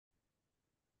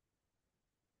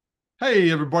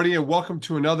Hey, everybody, and welcome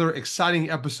to another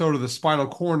exciting episode of the Spinal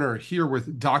Corner here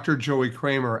with Dr. Joey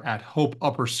Kramer at Hope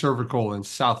Upper Cervical in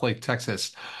Southlake,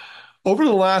 Texas. Over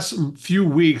the last few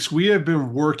weeks, we have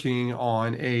been working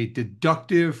on a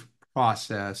deductive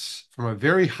process from a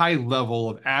very high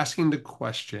level of asking the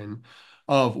question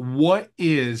of what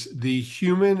is the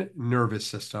human nervous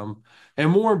system,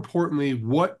 and more importantly,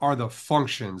 what are the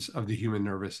functions of the human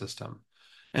nervous system?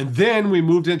 And then we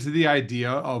moved into the idea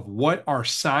of what are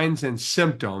signs and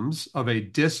symptoms of a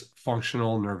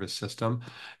dysfunctional nervous system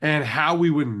and how we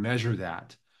would measure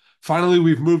that. Finally,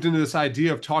 we've moved into this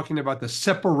idea of talking about the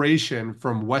separation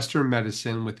from Western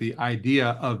medicine with the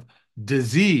idea of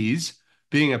disease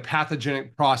being a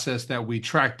pathogenic process that we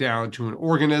track down to an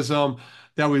organism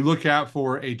that we look at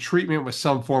for a treatment with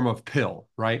some form of pill,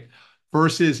 right?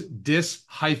 Versus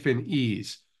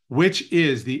dys-ease, which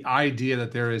is the idea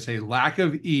that there is a lack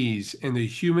of ease in the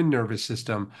human nervous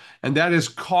system, and that is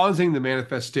causing the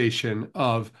manifestation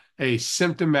of a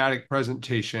symptomatic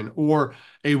presentation or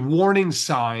a warning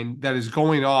sign that is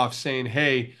going off saying,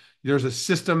 hey, there's a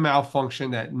system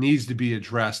malfunction that needs to be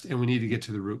addressed and we need to get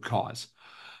to the root cause.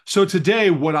 So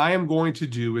today, what I am going to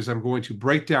do is I'm going to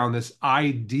break down this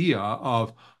idea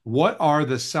of what are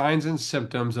the signs and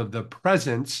symptoms of the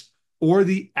presence or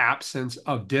the absence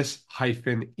of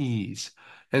dys-ease.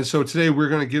 And so today we're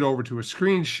going to get over to a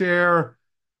screen share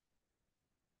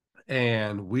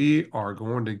and we are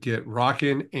going to get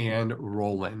rocking and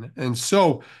rolling. And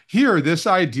so here, this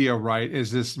idea, right,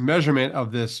 is this measurement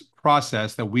of this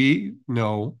process that we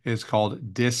know is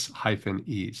called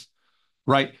dys-ease,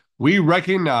 right? We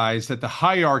recognize that the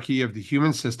hierarchy of the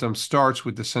human system starts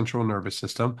with the central nervous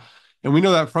system. And we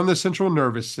know that from the central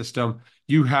nervous system,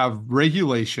 you have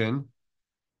regulation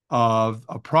of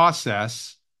a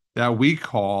process that we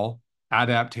call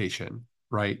adaptation,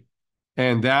 right?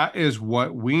 And that is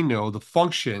what we know the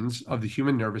functions of the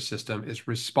human nervous system is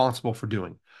responsible for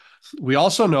doing. We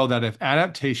also know that if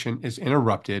adaptation is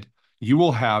interrupted, you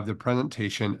will have the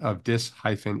presentation of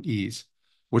dys-ease,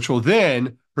 which will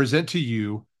then present to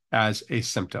you as a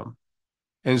symptom.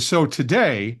 And so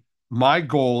today, my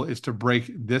goal is to break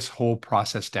this whole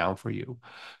process down for you.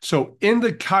 So, in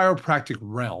the chiropractic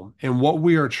realm, and what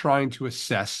we are trying to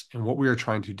assess and what we are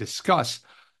trying to discuss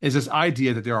is this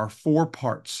idea that there are four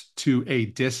parts to a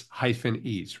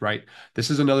dys-ease, right? This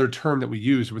is another term that we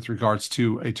use with regards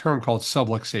to a term called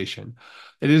subluxation.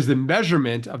 It is the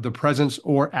measurement of the presence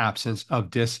or absence of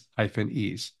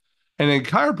dys-ease. And in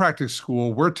chiropractic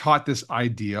school, we're taught this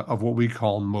idea of what we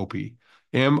call MOPI,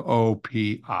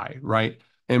 MOPI, right?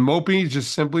 And MOPI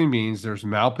just simply means there's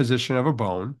malposition of a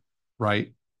bone,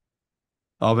 right?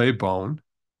 Of a bone.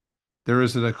 There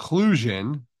is an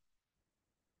occlusion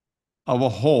of a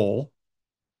hole.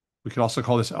 We can also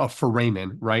call this a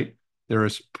foramen, right? There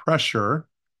is pressure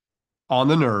on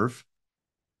the nerve,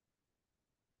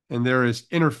 and there is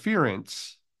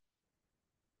interference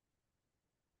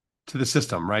to the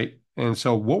system, right? And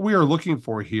so what we are looking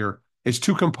for here is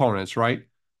two components, right?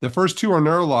 The first two are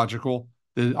neurological.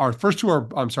 Our first two are,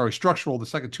 I'm sorry, structural. The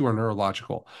second two are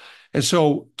neurological. And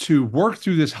so to work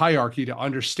through this hierarchy to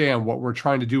understand what we're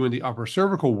trying to do in the upper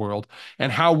cervical world and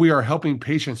how we are helping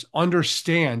patients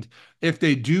understand if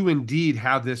they do indeed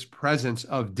have this presence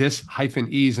of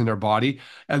dys-ease in their body,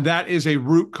 and that is a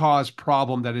root cause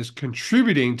problem that is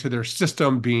contributing to their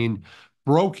system being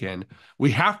broken,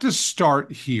 we have to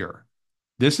start here.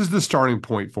 This is the starting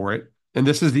point for it, and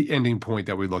this is the ending point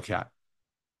that we look at.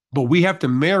 But we have to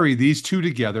marry these two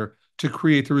together to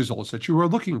create the results that you are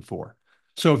looking for.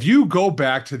 So if you go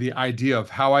back to the idea of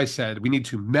how I said we need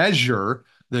to measure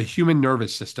the human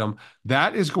nervous system,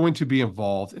 that is going to be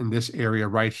involved in this area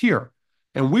right here.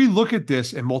 And we look at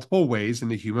this in multiple ways in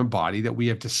the human body that we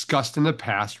have discussed in the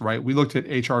past, right? We looked at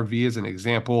HRV as an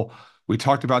example. We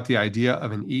talked about the idea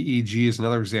of an EEG as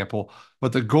another example.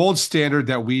 But the gold standard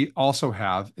that we also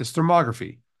have is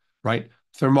thermography, right?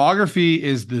 Thermography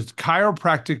is the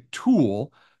chiropractic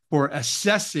tool for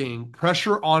assessing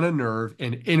pressure on a nerve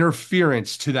and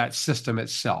interference to that system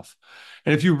itself.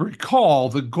 And if you recall,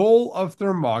 the goal of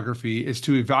thermography is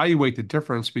to evaluate the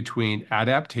difference between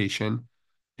adaptation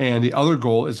and the other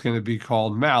goal is going to be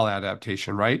called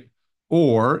maladaptation, right?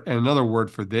 Or, and another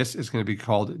word for this is going to be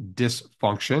called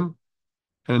dysfunction.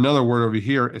 And another word over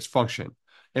here is function.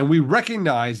 And we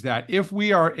recognize that if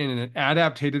we are in an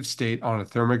adaptative state on a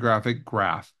thermographic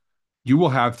graph, you will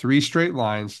have three straight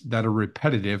lines that are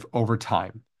repetitive over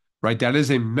time, right? That is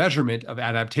a measurement of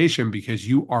adaptation because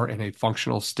you are in a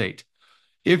functional state.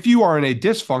 If you are in a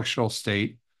dysfunctional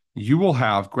state, you will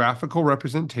have graphical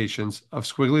representations of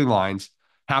squiggly lines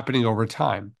happening over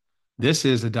time. This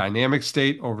is a dynamic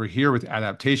state over here with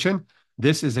adaptation.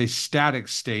 This is a static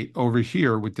state over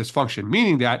here with dysfunction,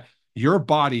 meaning that your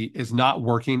body is not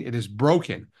working. It is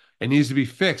broken. It needs to be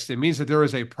fixed. It means that there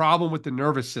is a problem with the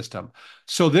nervous system.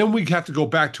 So then we have to go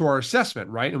back to our assessment,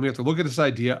 right? And we have to look at this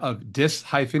idea of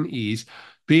dys-ease,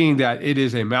 being that it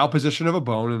is a malposition of a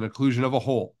bone and occlusion of a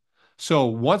hole. So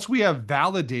once we have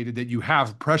validated that you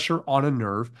have pressure on a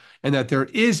nerve and that there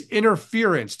is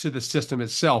interference to the system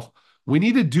itself, we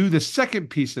need to do the second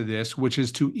piece of this, which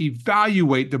is to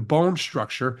evaluate the bone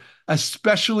structure,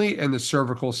 especially in the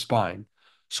cervical spine.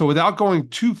 So without going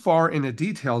too far into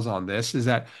details on this, is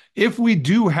that if we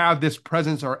do have this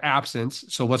presence or absence,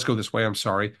 so let's go this way, I'm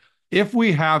sorry. If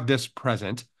we have this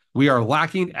present, we are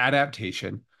lacking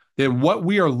adaptation, then what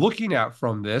we are looking at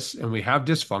from this, and we have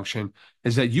dysfunction,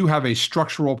 is that you have a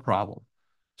structural problem.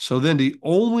 So then the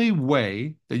only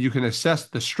way that you can assess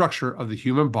the structure of the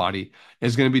human body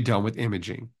is going to be done with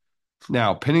imaging.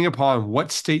 Now, depending upon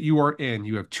what state you are in,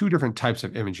 you have two different types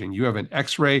of imaging. You have an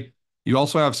X-ray. You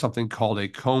also have something called a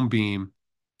cone beam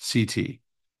CT.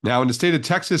 Now, in the state of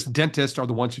Texas, dentists are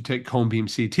the ones who take cone beam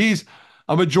CTs.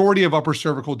 A majority of upper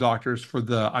cervical doctors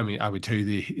I would tell you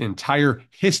the entire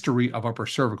history of upper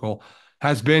cervical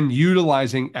has been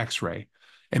utilizing X-ray.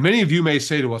 And many of you may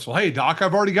say to us, well, hey, doc,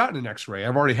 I've already gotten an X-ray.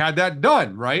 I've already had that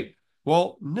done, right?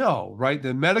 Well, no, right?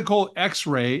 The medical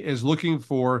X-ray is looking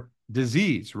for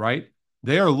disease, right?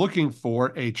 They are looking for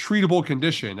a treatable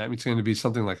condition. That means it's going to be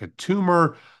something like a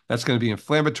tumor that's going to be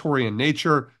inflammatory in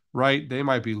nature, right? They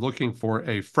might be looking for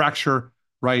a fracture,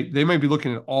 right? They might be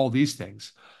looking at all these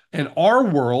things. In our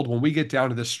world, when we get down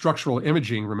to the structural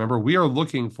imaging, remember, we are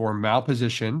looking for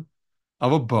malposition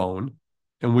of a bone,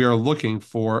 and we are looking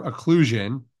for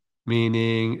occlusion,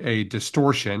 meaning a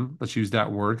distortion. Let's use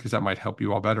that word because that might help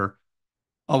you all better,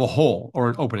 of a hole or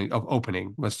an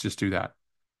opening. Let's just do that.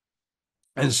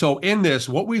 And so in this,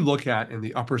 what we look at in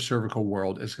the upper cervical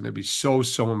world is going to be so,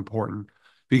 so important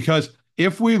because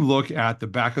if we look at the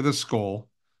back of the skull,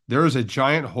 there is a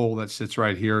giant hole that sits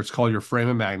right here. It's called your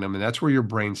foramen magnum, and that's where your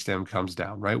brainstem comes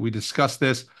down, right? We discussed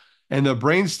this, and the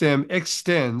brainstem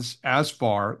extends as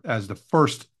far as the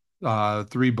first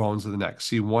three bones of the neck,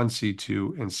 C1,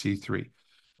 C2, and C3,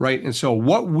 right? And so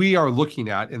what we are looking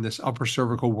at in this upper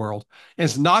cervical world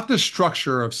is not the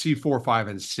structure of C4, 5,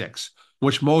 and 6,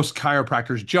 which most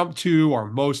chiropractors jump to or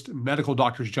most medical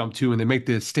doctors jump to, and they make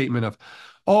the statement of,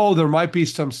 oh, there might be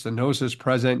some stenosis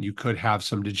present. You could have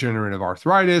some degenerative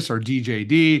arthritis or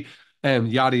DJD and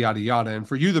yada, yada, yada. And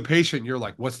for you, the patient, you're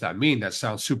like, what's that mean? That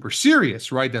sounds super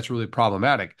serious, right? That's really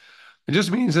problematic. It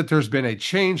just means that there's been a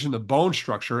change in the bone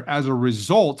structure as a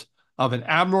result of an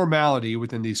abnormality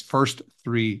within these first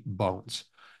three bones.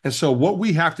 And so what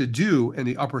we have to do in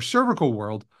the upper cervical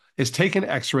world is take an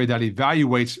X-ray that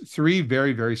evaluates three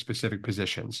very, very specific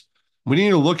positions. We need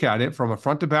to look at it from a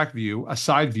front to back view, a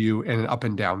side view, and an up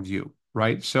and down view,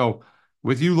 right? So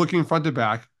with you looking front to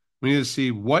back, we need to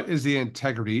see what is the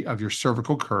integrity of your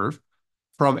cervical curve.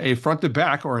 From a front to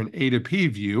back or an A to P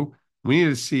view, we need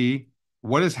to see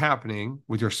what is happening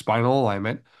with your spinal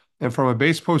alignment. And from a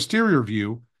base posterior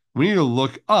view, we need to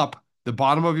look up the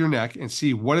bottom of your neck and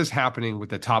see what is happening with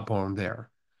the top bone there.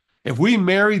 If we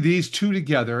marry these two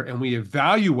together and we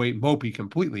evaluate MOPI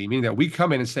completely, meaning that we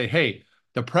come in and say, hey,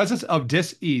 the presence of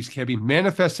dis-ease can be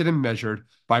manifested and measured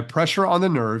by pressure on the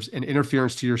nerves and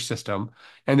interference to your system,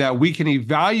 and that we can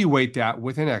evaluate that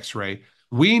with an X-ray,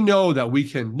 we know that we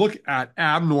can look at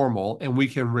abnormal and we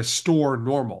can restore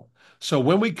normal. So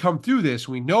when we come through this,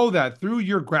 we know that through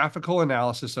your graphical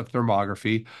analysis of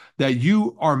thermography, that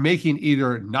you are making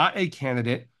either not a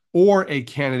candidate or a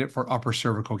candidate for upper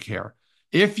cervical care.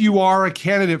 If you are a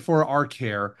candidate for our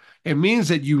care, it means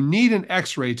that you need an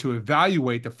X-ray to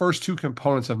evaluate the first two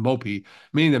components of MOPI,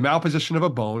 meaning the malposition of a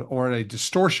bone or a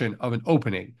distortion of an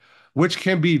opening, which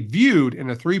can be viewed in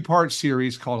a three-part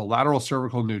series called a lateral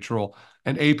cervical neutral,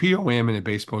 an APOM, and a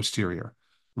base posterior.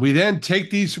 We then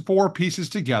take these four pieces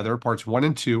together, parts 1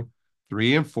 and 2,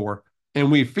 3 and 4,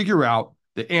 and we figure out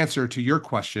the answer to your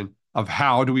question of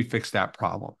how do we fix that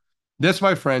problem. This,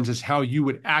 my friends, is how you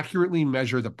would accurately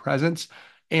measure the presence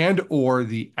and or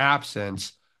the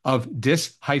absence of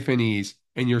dys-ease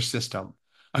in your system.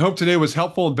 I hope today was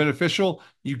helpful and beneficial.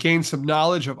 You gained some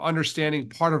knowledge of understanding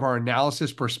part of our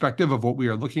analysis perspective of what we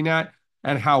are looking at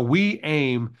and how we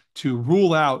aim to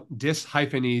rule out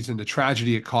dys-ease and the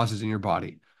tragedy it causes in your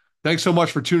body. Thanks so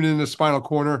much for tuning in to Spinal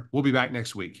Corner. We'll be back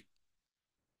next week.